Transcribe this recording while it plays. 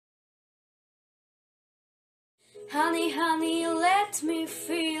Honey, honey, let me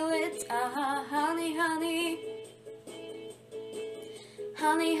feel it. Honey, honey.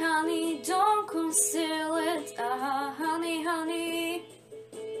 Honey, honey, don't conceal it. Honey, honey.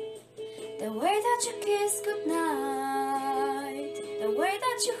 The way that you kiss goodnight, the way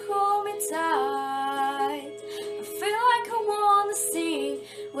that you hold me tight, I feel like I wanna sing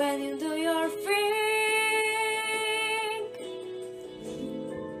when you do your thing.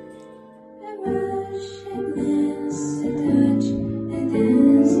 I rush, I glance, I touch, I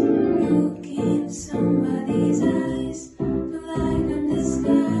dance, look in somebody's eyes, to light up the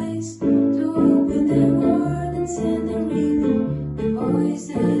skies, to open the world and send a rhythm, a voice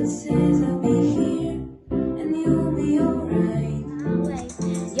that says I'll be here and you'll be alright.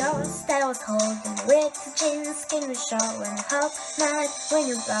 Your style was cold and with the jeans, skin was show and hot night when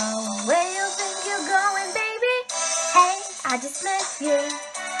you go. Where you think you're going, baby? Hey, I just met you,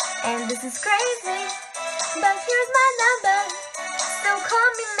 and this is crazy, but here's my number, so call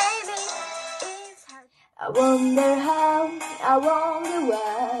me maybe. It's hard. I wonder how, I wonder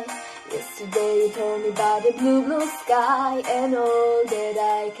why. Yesterday you told me about the blue, blue sky, and all that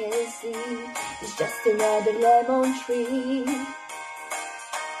I can see is just another lemon tree.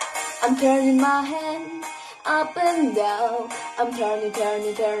 I'm turning my hand up and down, I'm turning,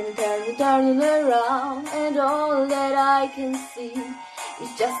 turning, turning, turning, turning around, and all that I can see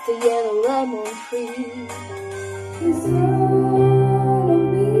is just a yellow lemon tree. Inside of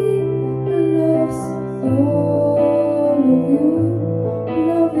me, loves all of you.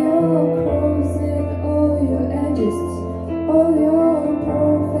 Love your curves and all your edges, all your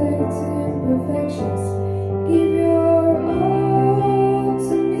perfect imperfections. Give your all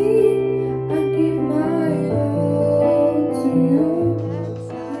to me, I give my all to you.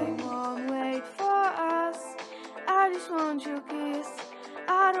 Time won't wait for us, I just want your kiss.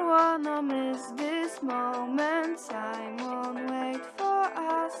 I don't wanna miss this moment. Time won't wait for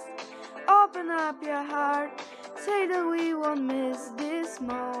us. Open up your heart, say that we won't miss this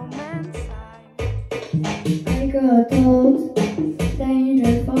moment. I got told,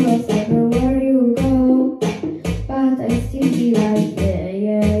 danger